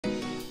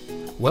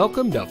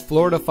Welcome to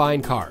Florida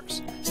Fine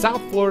Cars,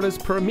 South Florida's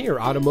premier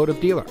automotive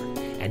dealer.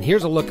 And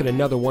here's a look at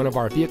another one of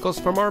our vehicles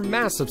from our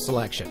massive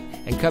selection,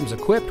 and comes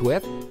equipped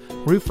with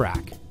roof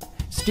rack,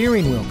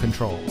 steering wheel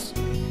controls,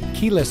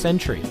 keyless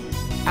entry,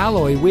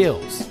 alloy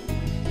wheels,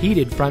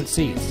 heated front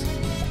seats,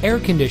 air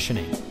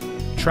conditioning,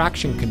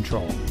 traction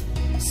control,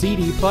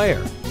 CD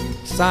player,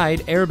 side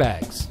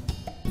airbags,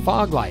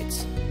 fog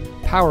lights,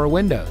 power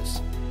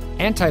windows,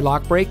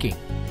 anti-lock braking,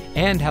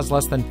 and has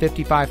less than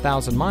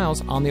 55,000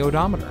 miles on the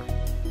odometer.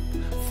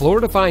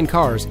 Florida Fine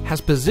Cars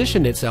has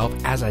positioned itself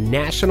as a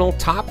national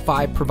top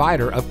 5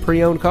 provider of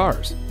pre-owned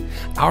cars.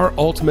 Our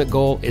ultimate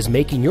goal is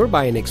making your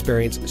buying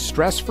experience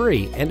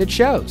stress-free, and it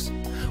shows.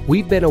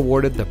 We've been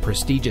awarded the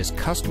prestigious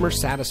Customer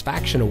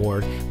Satisfaction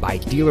Award by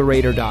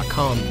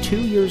DealerRater.com 2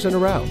 years in a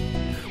row.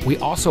 We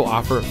also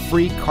offer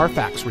free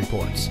Carfax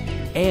reports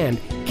and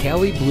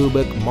Kelley Blue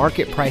Book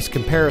market price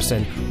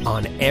comparison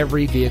on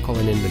every vehicle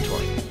in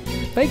inventory.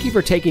 Thank you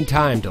for taking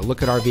time to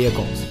look at our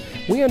vehicles.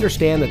 We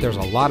understand that there's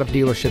a lot of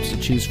dealerships to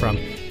choose from,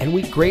 and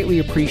we greatly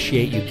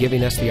appreciate you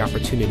giving us the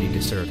opportunity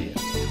to serve you.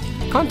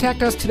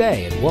 Contact us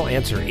today and we'll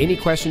answer any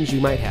questions you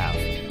might have.